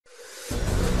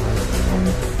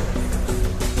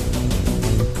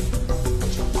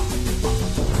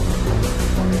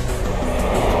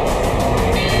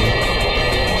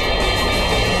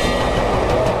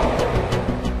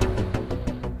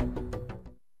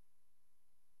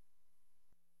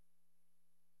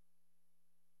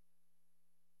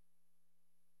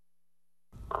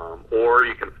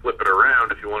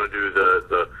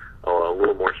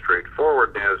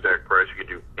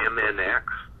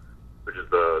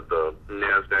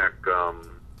NASDAQ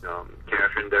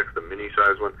cash index, the mini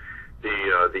size one, the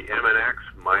MNX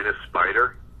minus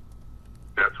spider,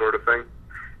 that sort of thing.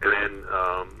 And then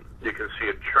you can see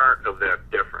a chart of that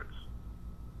difference.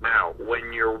 Now,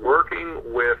 when you're working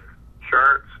with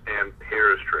charts and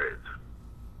pairs trades,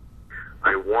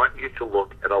 I want you to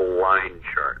look at a line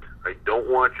chart. I don't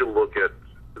want you to look at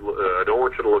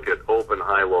open,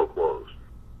 high, low, close.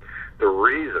 The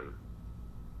reason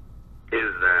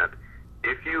is that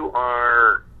if you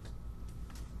are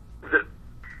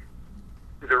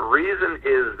the reason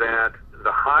is that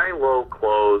the high, low,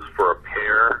 close for a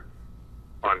pair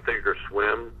on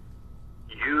Thinkorswim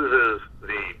uses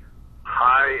the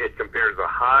high. It compares the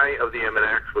high of the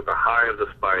MNX with the high of the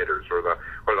spiders, or the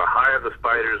high of the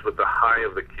spiders with the high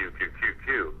of the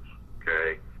QQQQs.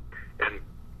 Okay, and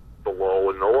the low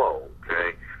and the low.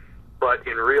 Okay, but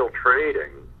in real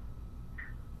trading,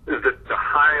 the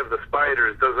high of the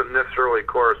spiders doesn't necessarily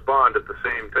correspond at the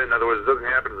same time. In other words, it doesn't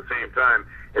happen at the same time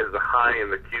as the high in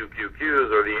the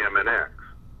QQQs or the MNX.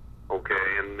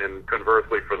 Okay, and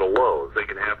conversely for the lows, they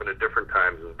can happen at different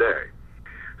times of day.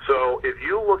 So if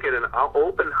you look at an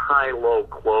open, high, low,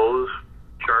 close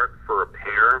chart for a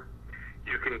pair,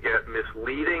 you can get a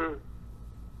misleading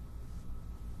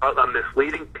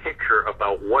picture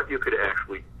about what you could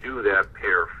actually do that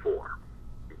pair for.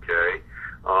 Okay.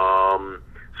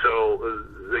 So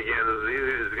again,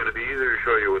 this is going to be easier to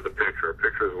show you with a picture. A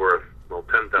picture is worth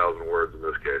 10,000 words in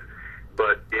this case.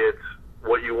 But it's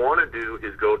what you want to do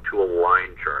is go to a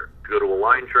line chart. To go to a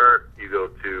line chart, you go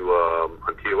to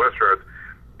on TOS charts.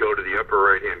 Go to the upper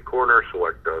right-hand corner,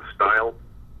 select Style,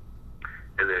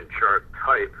 and then Chart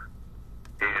Type.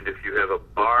 And if you have a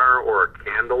bar or a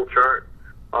candle chart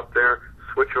up there,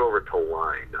 switch over to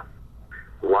Line.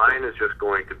 Line is just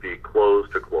going to be close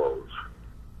to close.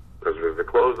 Because the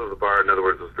close of the bar, in other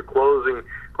words, is the closing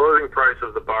price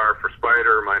of the bar for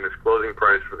Spider minus closing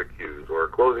price for the Qs, or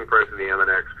closing price of the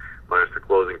MNX minus the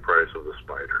closing price of the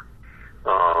Spider.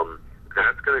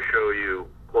 That's going to show you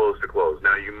close to close.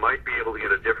 Now, you might be able to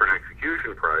get a different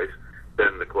execution price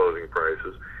than the closing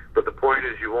prices, but the point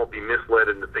is you won't be misled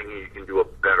into thinking you can do a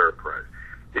better price.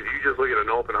 If you just look at an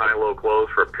open, high, low, close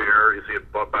for a pair, you see it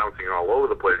bouncing all over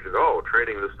the place, you go, oh,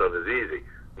 trading this stuff is easy.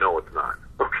 No, it's not.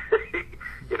 Okay?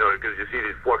 Because you see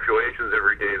these fluctuations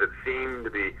every day that seem to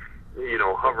be,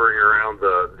 hovering around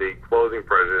the closing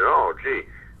price. Oh, gee.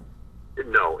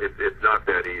 No, it's not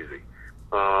that easy.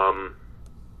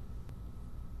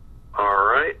 All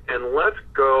right, and let's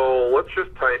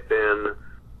just type in,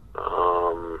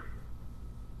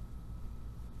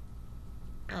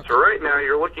 so right now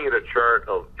you're looking at a chart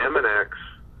of MNX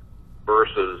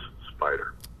versus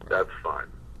Spider. That's fine.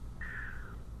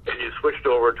 And you switched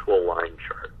over to a line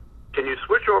chart. Can you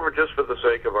switch over, just for the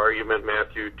sake of argument,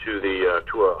 Matthew, to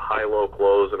a high-low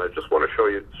close? And I just want to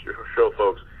show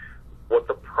folks what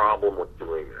the problem with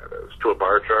doing that is. To a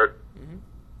bar chart? Mm-hmm.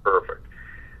 Perfect.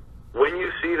 When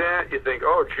you see that, you think,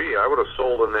 oh, gee, I would have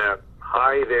sold in that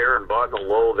high there and bought in the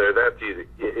low there. That's easy.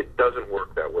 It doesn't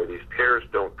work that way. These pairs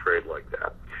don't trade like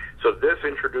that. So this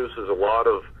introduces a lot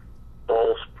of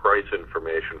false price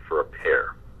information for a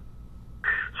pair.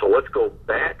 So let's go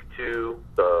back to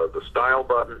the Style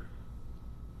button,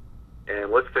 and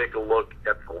let's take a look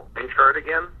at the line chart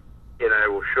again, and I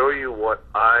will show you what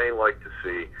I like to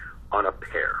see on a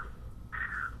pair.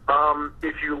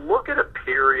 If you look at a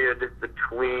period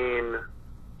between,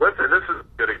 let's say, this is a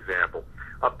good example,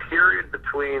 a period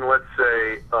between, let's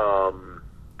say,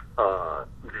 the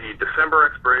December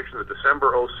expiration, the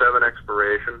December 07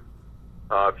 expiration,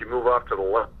 if you move off to the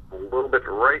left a little bit,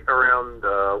 right around,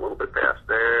 a little bit past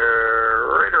there,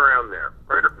 right around there,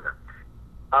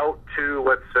 out to,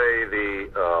 let's say, the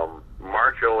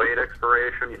March 08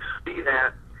 expiration, you see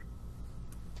that,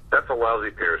 that's a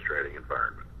lousy pairs trading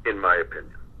environment, in my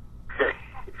opinion.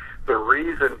 The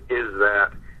reason is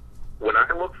that when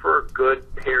I look for a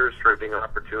good pairs trading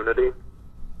opportunity,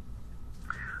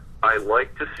 I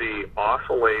like to see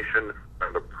oscillation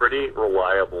around a pretty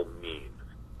reliable mean,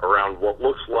 around what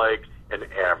looks like an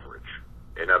average.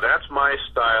 And now that's my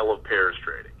style of pairs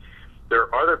trading. There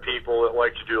are other people that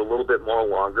like to do a little bit more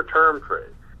longer term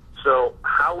trade. So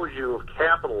how would you have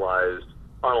capitalized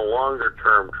on a longer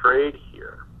term trade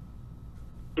here?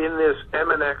 In this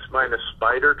MNX minus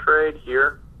Spider trade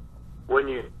here, when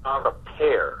you have a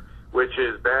pair, which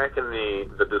is back in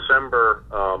the December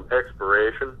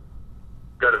expiration,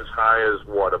 got as high as,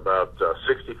 what, about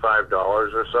 $65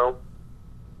 or so,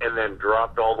 and then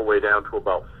dropped all the way down to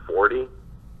about 40.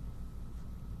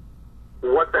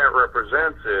 What that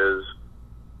represents is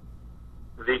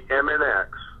the MNX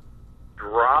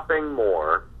dropping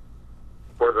more,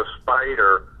 or the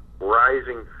Spider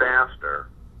rising faster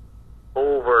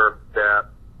over that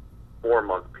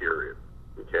 4-month period.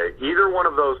 Okay, either one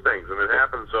of those things, and it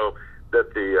happened so that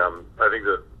I think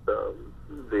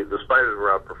the spiders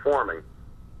were outperforming.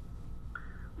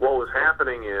 What was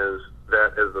happening is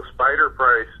that as the spider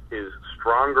price is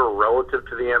stronger relative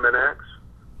to the MNX,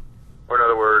 or in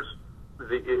other words, as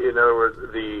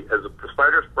the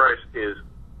spider's price is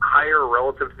higher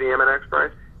relative to the MNX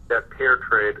price, that pair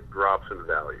trade drops in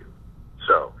value.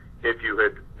 So if you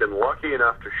had been lucky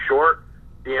enough to short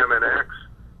the MNX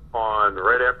on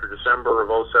right after December of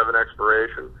 07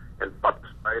 expiration and bought the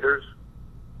spiders,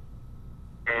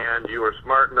 and you were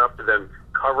smart enough to then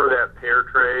cover that pair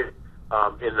trade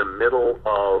in the middle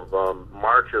of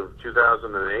March of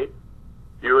 2008,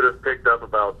 you would have picked up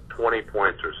about 20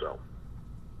 points or so.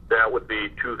 That would be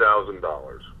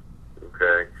 $2,000,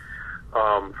 okay,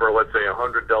 for, let's say,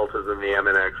 100 deltas in the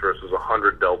MNX versus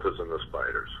 100 deltas in the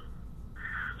spiders.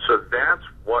 So that's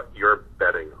what you're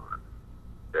betting on,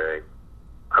 okay?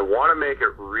 I want to make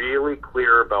it really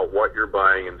clear about what you're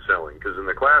buying and selling, because in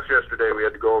the class yesterday we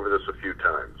had to go over this a few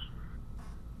times.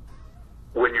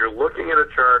 When you're looking at a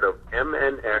chart of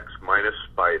MNX minus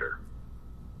spider,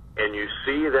 and you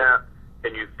see that,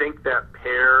 and you think that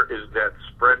that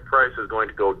spread price is going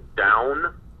to go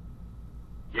down,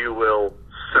 you will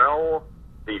sell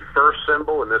the first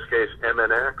symbol, in this case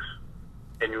MNX,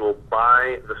 and you will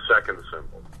buy the second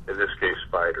symbol, in this case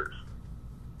spiders.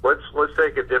 Let's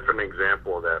take a different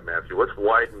example of that, Matthew. Let's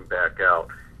widen back out,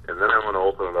 and then I want to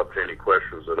open it up to any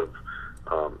questions that have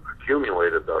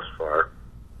accumulated thus far.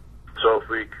 So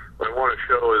what I want to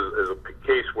show is a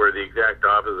case where the exact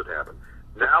opposite happened.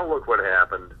 Now look what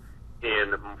happened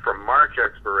from March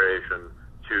expiration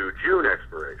to June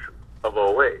expiration of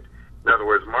 08. In other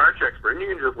words, March expiration, you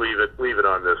can just leave it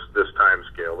on this time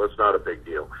scale. That's not a big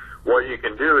deal. What you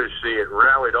can do is see it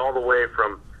rallied all the way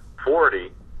from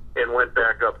 40 and went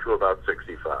back up to about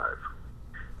 65.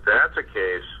 That's a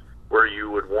case where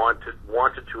you would wanted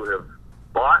to have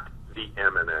bought the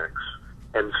MNX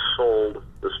and sold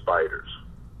the spiders.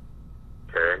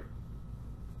 Okay?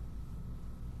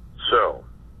 So,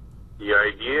 the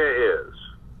idea is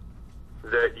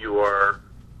that you are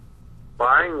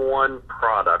buying one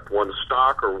product, one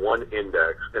stock or one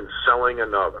index, and selling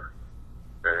another.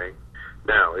 Okay?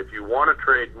 Now, if you want to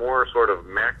trade more sort of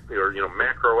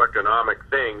macroeconomic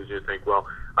things, you think, well,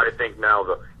 I think now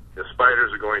the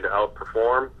spiders are going to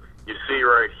outperform. You see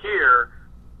right here,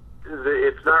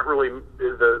 it's not really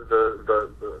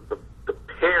the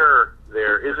pair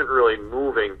there isn't really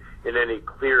moving in any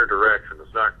clear direction.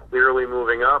 It's not clearly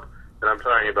moving up, and I'm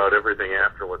talking about everything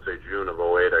after, let's say, June of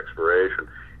 08 expiration,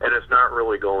 and it's not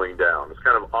really going down. It's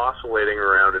kind of oscillating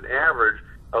around an average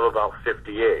of about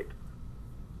 58.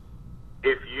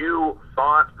 If you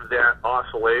thought that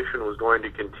oscillation was going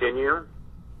to continue,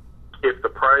 if the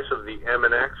price of the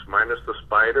MNX minus the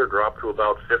spider dropped to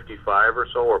about 55 or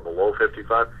so, or below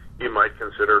 55, you might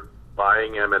consider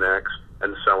buying MNX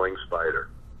and selling spider.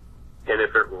 And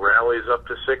if it rallies up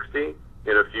to 60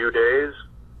 in a few days,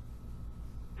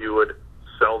 you would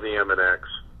sell the MNX,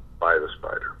 buy the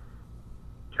spider.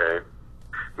 Okay?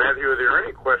 Matthew, are there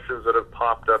any questions that have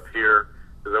popped up here?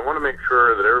 Because I want to make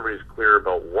sure that everybody's clear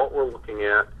about what we're looking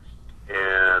at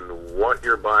and what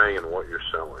you're buying and what you're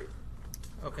selling.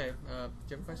 Okay. Do you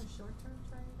have a question? Short-term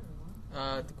trade or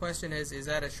long? The question is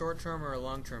that a short-term or a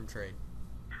long-term trade?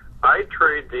 I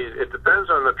trade these. It depends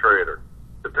on the trader.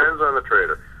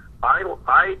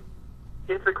 I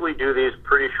typically do these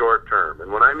pretty short-term.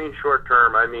 And when I mean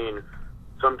short-term, I mean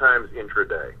sometimes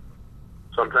intraday,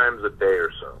 sometimes a day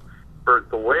or so. For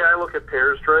the way I look at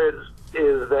pairs trades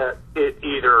is that it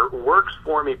either works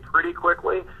for me pretty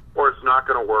quickly or it's not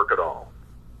going to work at all.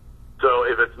 So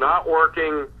if it's not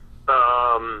working,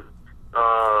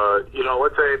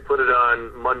 let's say I put it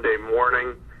on Monday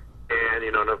morning, and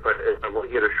if I'm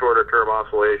looking at a shorter term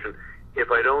oscillation, if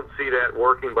I don't see that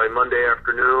working by Monday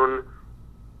afternoon,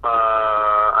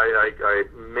 I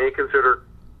may consider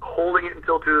holding it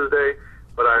until Tuesday,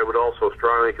 but I would also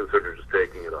strongly consider just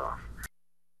taking it off.